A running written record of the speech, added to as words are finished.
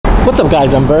What's up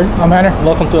guys, I'm Vern. I'm Henner.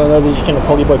 Welcome to another edition of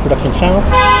Pogiboy production channel.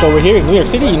 So we're here in New York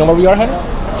City. You know where we are, Henner?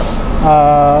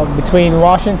 Between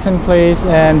Washington Place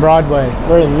and Broadway.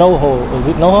 We're in NoHo. Is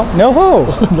it NoHo? NoHo!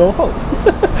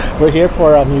 NoHo. We're here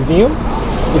for a museum.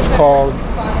 It's called,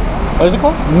 what is it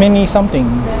called? Mini something.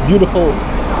 Beautiful.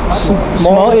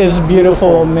 Small is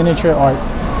beautiful miniature art.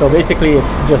 So basically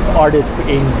it's just artists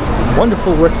creating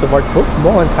wonderful works of art, so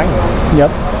small and tiny. Yep.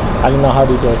 I don't know how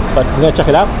they do it, but we're gonna check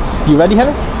it out. You ready,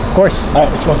 Henner? Of course. Alright,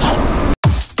 let's go inside.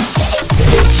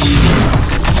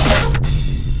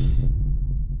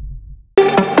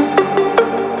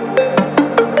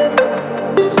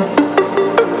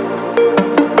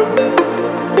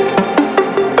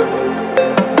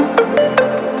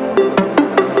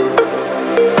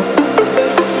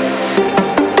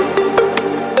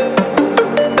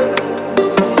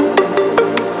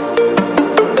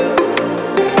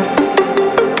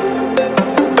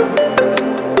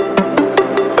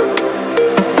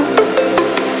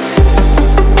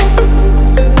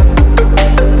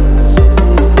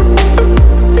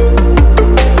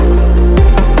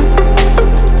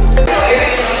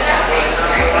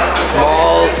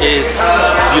 Is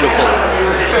beautiful.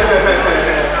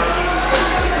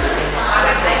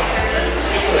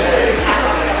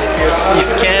 You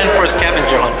scan for a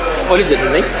scavenger hunt. What is it, the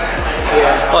link?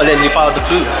 Yeah. Oh, then you follow the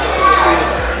clues.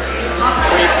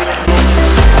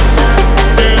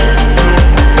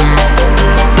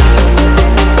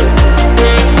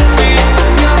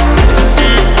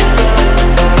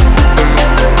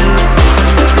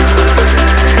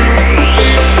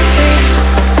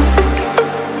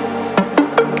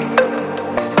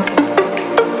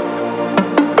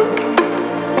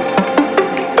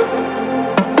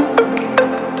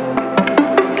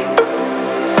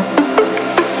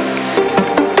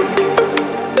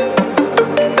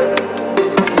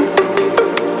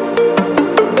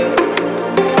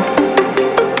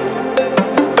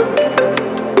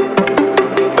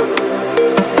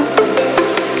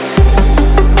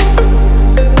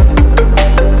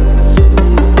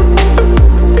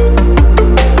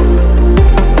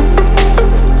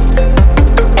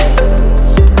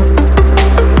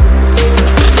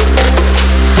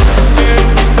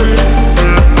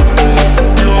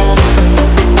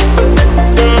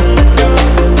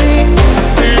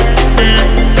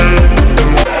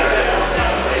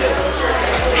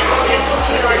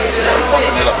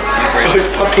 He's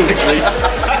pumping the cleats.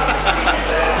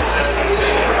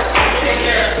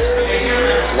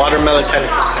 Watermelon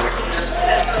tennis.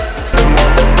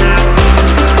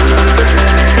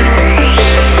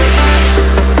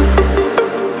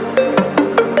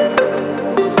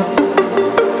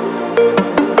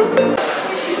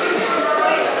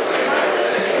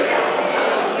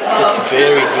 It's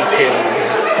very detailed.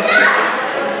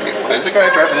 There's a guy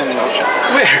driving in the ocean.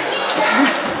 Where?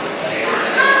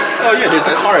 Oh yeah, there's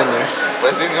a car in there.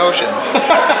 But it's in the ocean.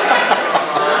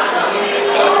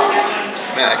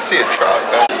 Man, I can see a truck.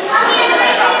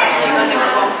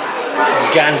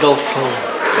 Gandalf's home.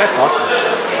 That's awesome.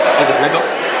 Is it Lego?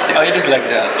 Oh, it is Lego.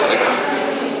 Yeah, it's a Lego.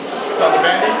 It's on the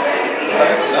bandit?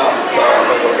 No, it's a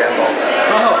Lego Gandalf.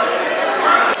 Oh.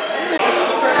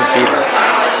 The Beatles.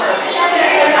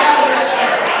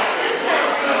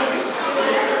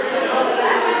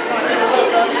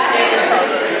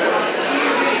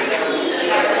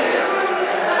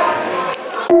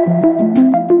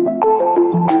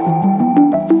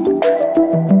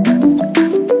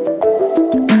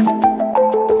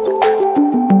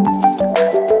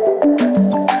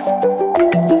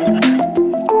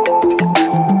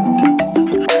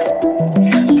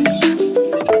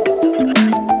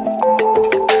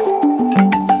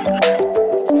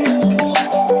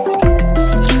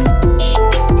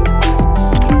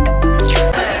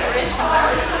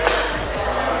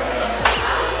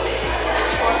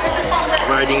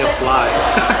 Riding a fly.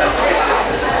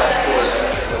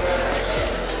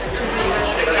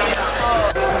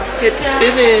 It's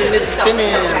spinning, it's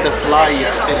spinning. The fly is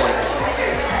spinning.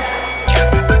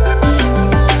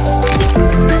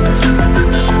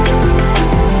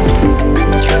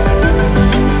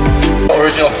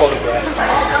 Original photograph.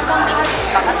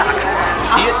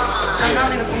 See it?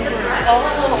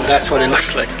 That's what it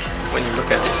looks like when you look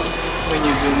at it. When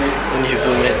you zoom in. When you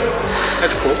zoom in.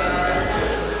 That's cool.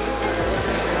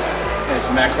 There's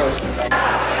macros.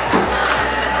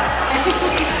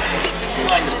 See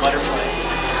mine is butterfly.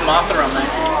 It's Mothra, man.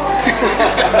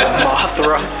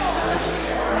 Mothra.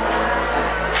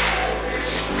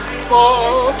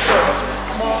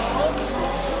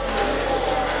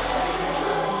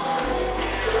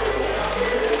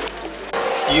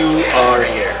 You are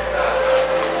here.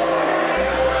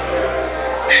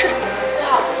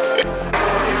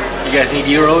 You guys need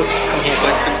euros? Come here.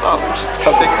 Like $6.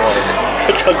 Tug Take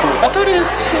it. Tug I thought it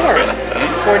was $4.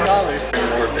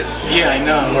 Morbid. Yeah, I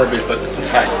know. Morbid, but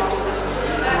inside.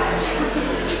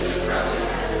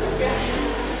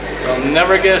 I'll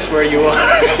never guess where you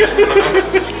are.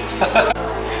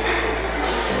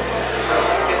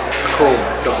 It's cool.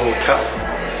 The hotel.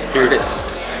 Here it is.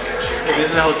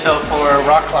 This is a hotel for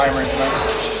rock climbers.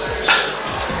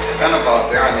 It's kind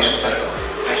of there on the inside though.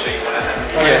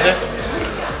 What is it?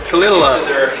 It's a little.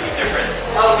 There are a few different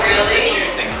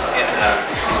things in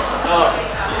Oh,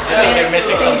 you think they're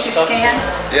missing some stuff?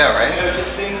 Yeah, right?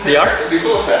 They are? It'd be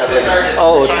cool if it had it.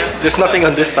 Oh, there's nothing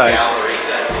on this side.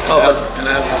 Oh, but And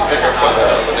it has the sticker for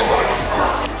the button.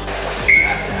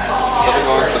 Instead of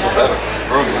going to the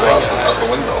bedroom, you go out the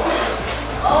window.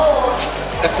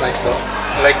 that's nice though.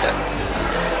 I like that.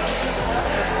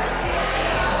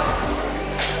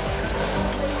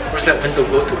 Where's that window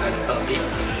go to? Pete?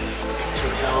 To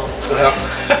hell. To hell.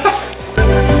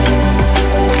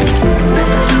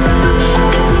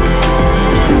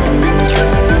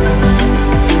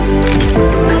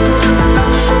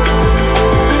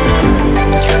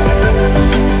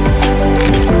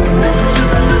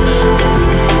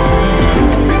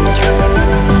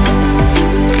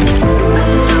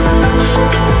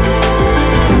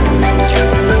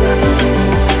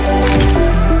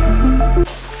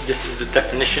 This is the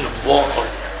definition of wall art.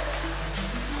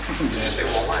 Did you say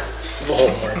Walmart? Wall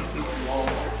art.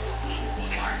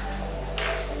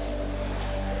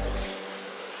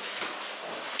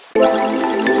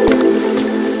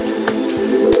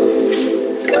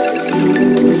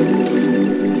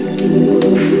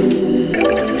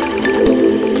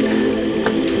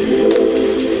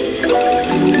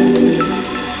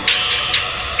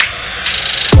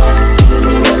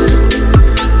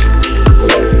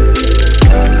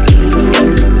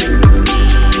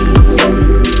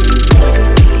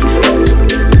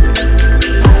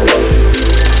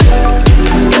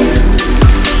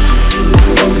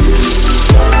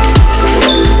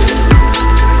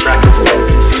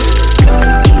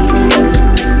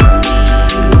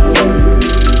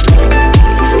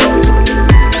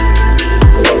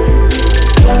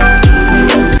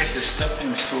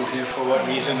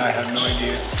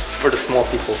 For the small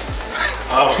people.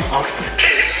 Oh, okay.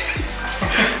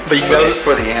 But you gotta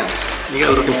For the ants. you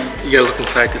gotta look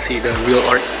inside to see the real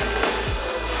art.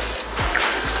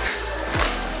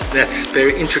 That's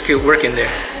very intricate work in there.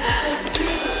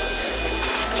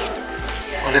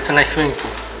 Oh, that's a nice swimming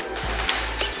pool.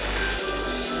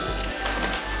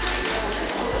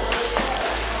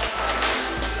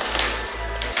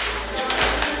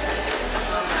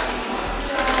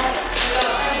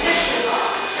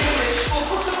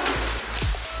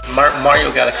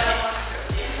 Mario Galaxy.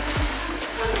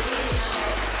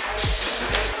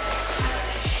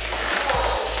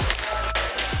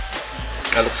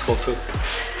 That looks cool too.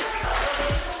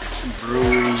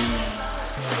 Brewing.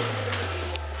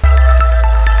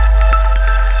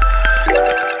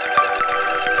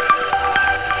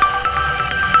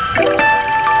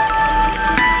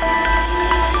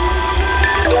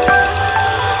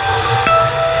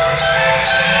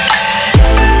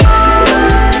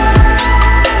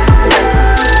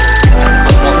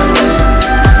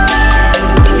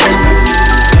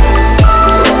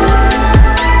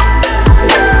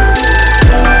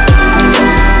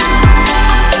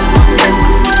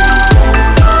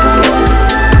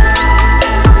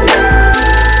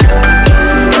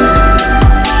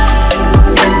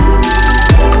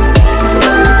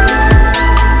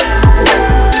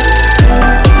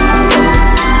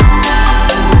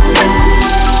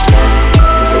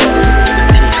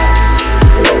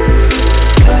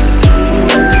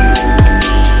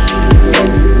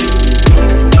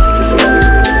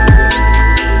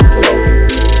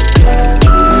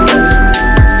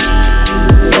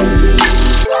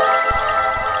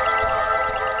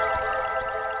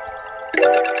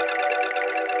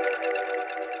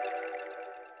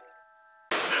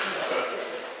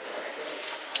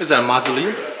 Is that a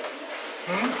mausoleum?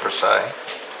 Versailles.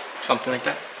 Something like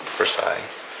that? Versailles.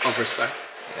 Oh, Versailles.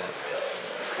 Yeah.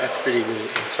 That's pretty good.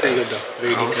 It's pretty good though.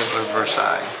 Very House detailed. of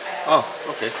Versailles. Oh,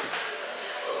 okay.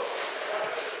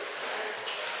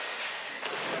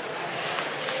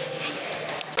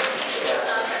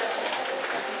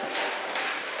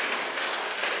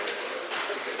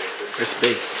 It's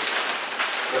big.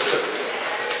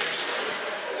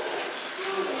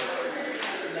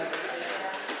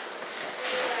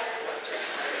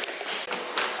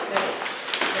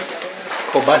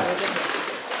 Koban.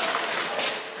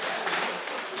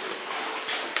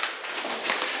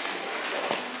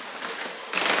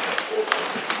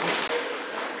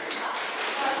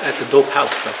 That's It's a dope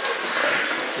house though.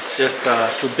 It's just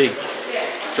too big.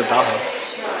 It's a dollhouse.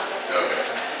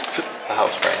 It's a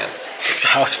house for ants. It's a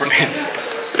house for ants.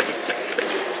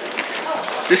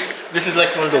 This is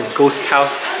like one of those ghost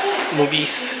house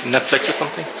movies, Netflix or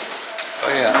something.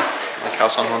 Oh yeah, like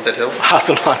House on Haunted Hill.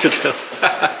 House on Haunted Hill.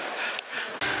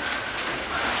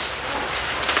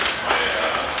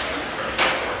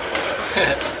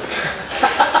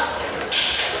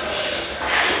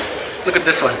 Look at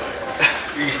this one.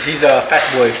 He's a fat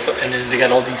boy, so, and then they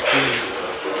got all these trees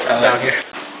down here.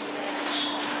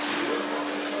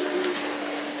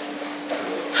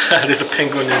 There's a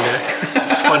penguin in there.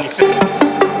 It's funny.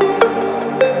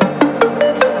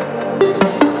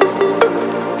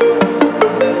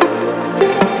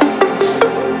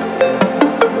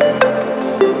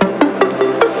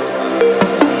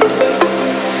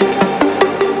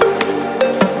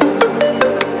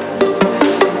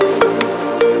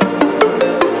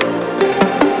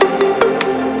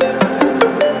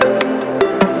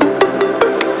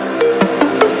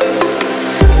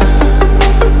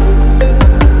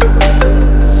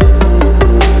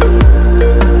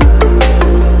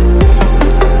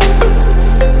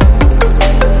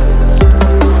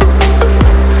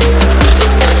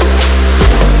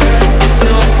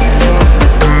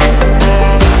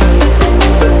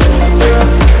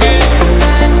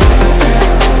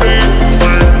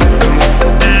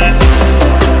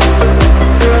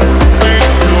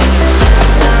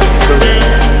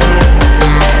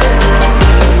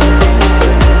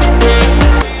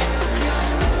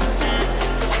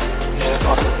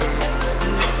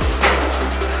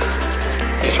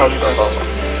 That's awesome.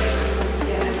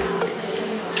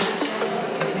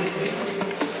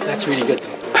 That's really good.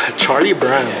 Charlie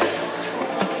Brown.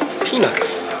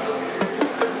 Peanuts.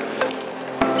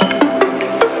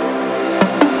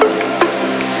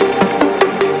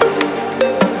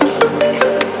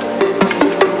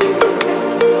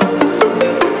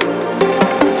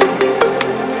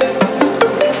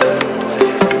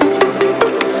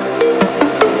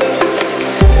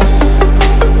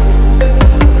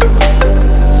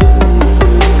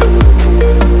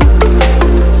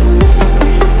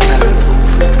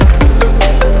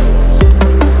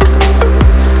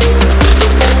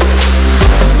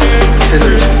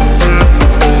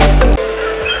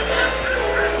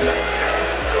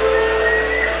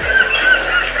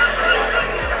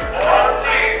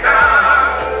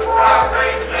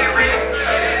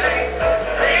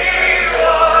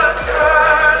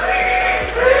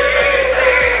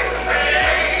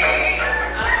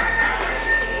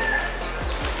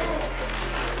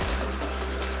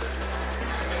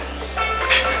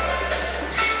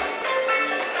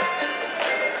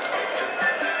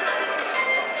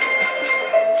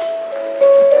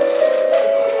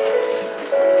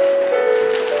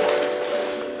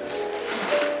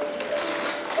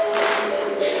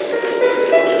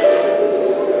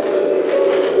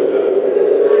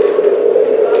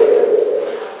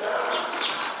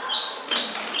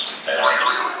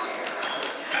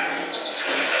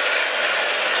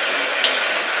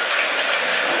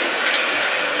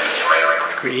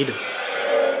 Creative.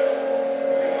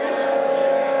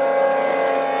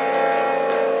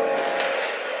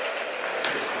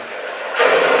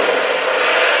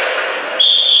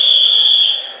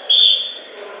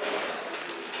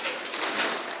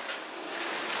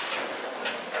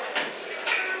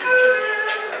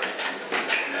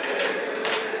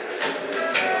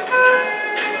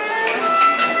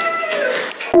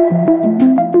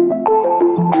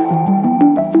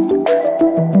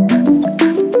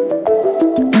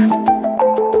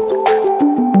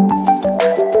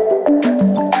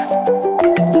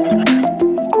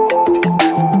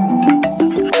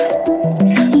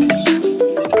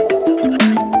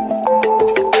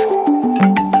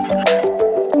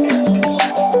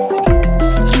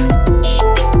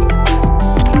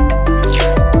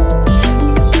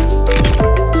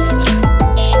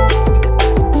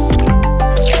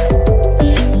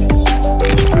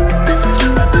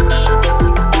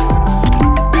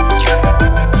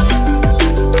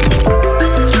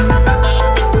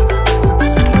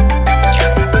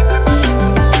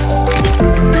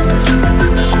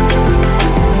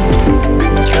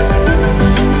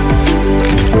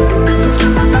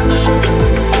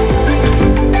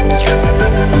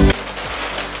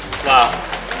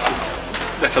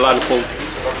 That's a lot of folding.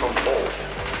 These are from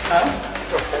folds. Huh?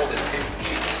 These are folded paper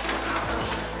sheets.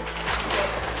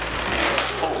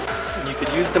 Fold. You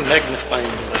could use the magnifying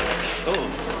glass. So. I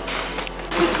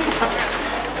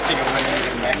think I'm going to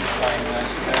need a magnifying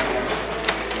glass.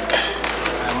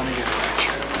 I want to get a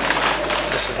picture.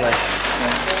 This is nice. Yeah.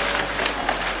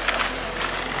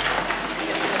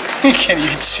 You can't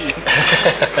even see it.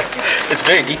 It's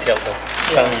very detailed though.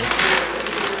 I'm telling you.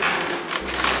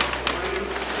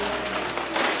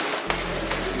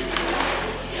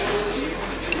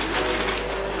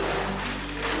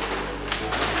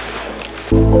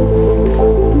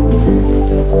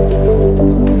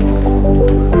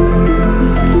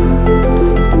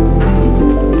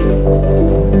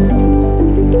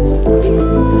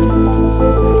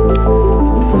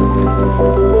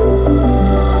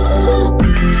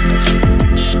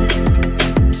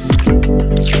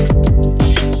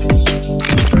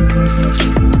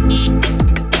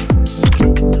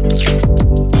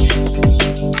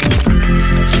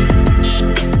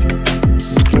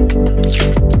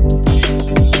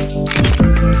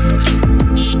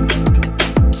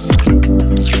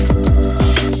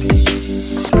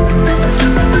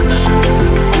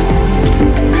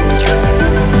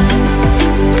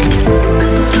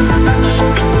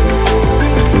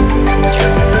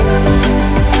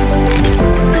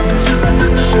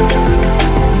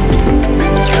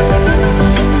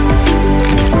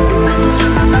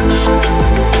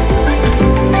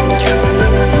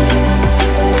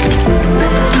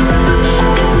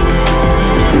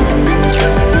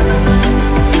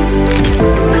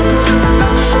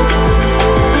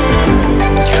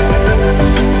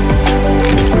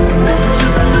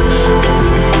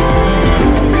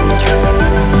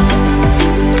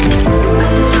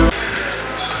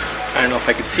 I don't know if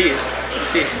I can see it. Let's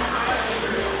see.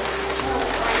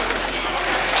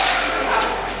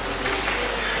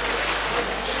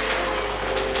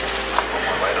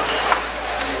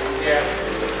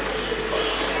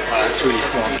 Wow, that's really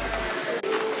small.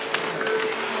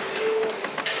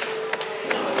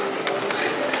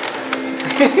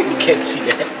 You can't see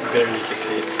that. Barely can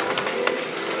see it.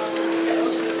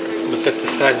 Look at the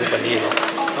size of a needle.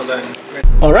 Hold on.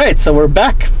 Alright, so we're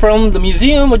back from the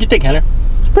museum. What'd you think, Hannah?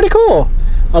 Pretty cool.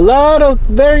 A lot of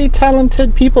very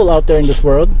talented people out there in this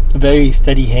world. Very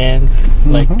steady hands.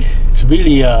 Like, it's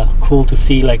really cool to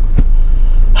see like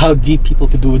how deep people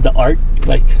could do with the art.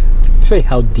 Like, say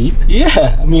how deep?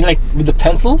 Yeah, I mean like with the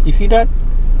pencil. You see that?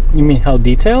 You mean how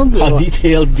detailed? How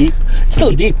detailed, deep. It's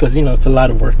still deep because you know it's a lot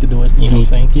of work to do it. You know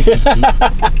what I'm saying? You said deep.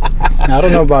 I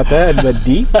don't know about that, but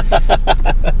deep.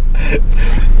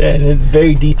 Yeah, and it's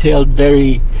very detailed.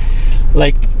 Very.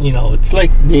 Like, you know, it's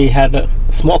like they had a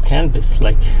small canvas,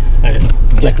 like, I don't know,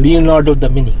 it's like Leonardo da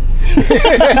Vinci.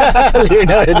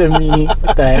 Leonardo da Vinci,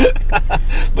 what the heck?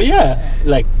 But yeah,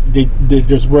 like, they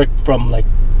there's work from, like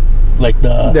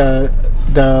the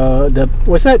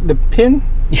what's that, the pin?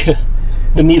 Yeah,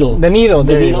 the needle. The needle,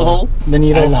 the needle hole? The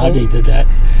needle I don't know how they did that.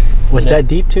 Was that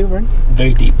deep too, Vern?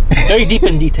 Very deep. Very deep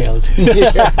and detailed.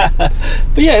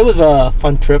 But yeah, it was a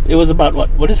fun trip. It was about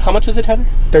how much was it, Heather?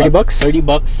 $30.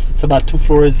 $30. It's about 2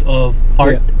 floors of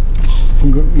art.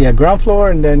 Yeah, ground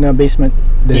floor and then basement.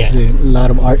 There's a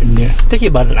lot of art in there. Take you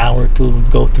about an hour to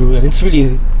go through, and it's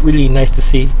really, really nice to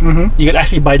see. You could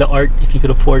actually buy the art if you could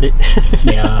afford it.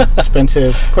 Yeah,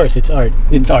 expensive. Of course, it's art.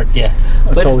 It's art, yeah.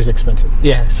 It's always expensive.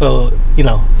 Yeah, so you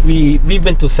know, we've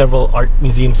been to several art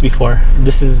museums before.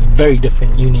 This is very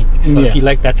different, unique. So if you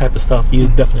like that type of stuff, you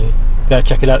definitely gotta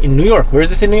check it out in New York. Where is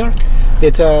this in New York?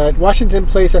 It's at Washington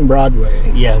Place and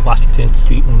Broadway. Yeah, Washington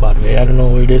Street and Broadway. I don't know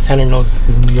where it is. Hannah knows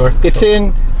it's in New York. It's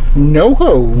in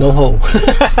NoHo. NoHo.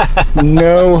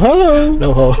 NoHo.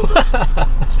 NoHo.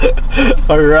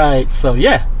 Alright, so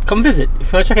yeah, come visit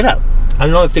if you want to check it out. I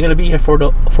don't know if they're gonna be here for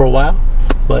a while,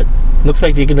 but looks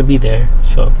like they're gonna be there.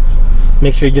 So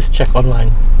make sure you just check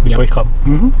online before you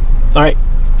come. Alright,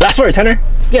 last words, Henner.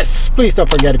 Yes, please don't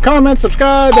forget to comment,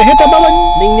 subscribe, and hit that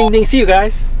button. Ding ding ding. See you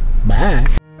guys. Bye.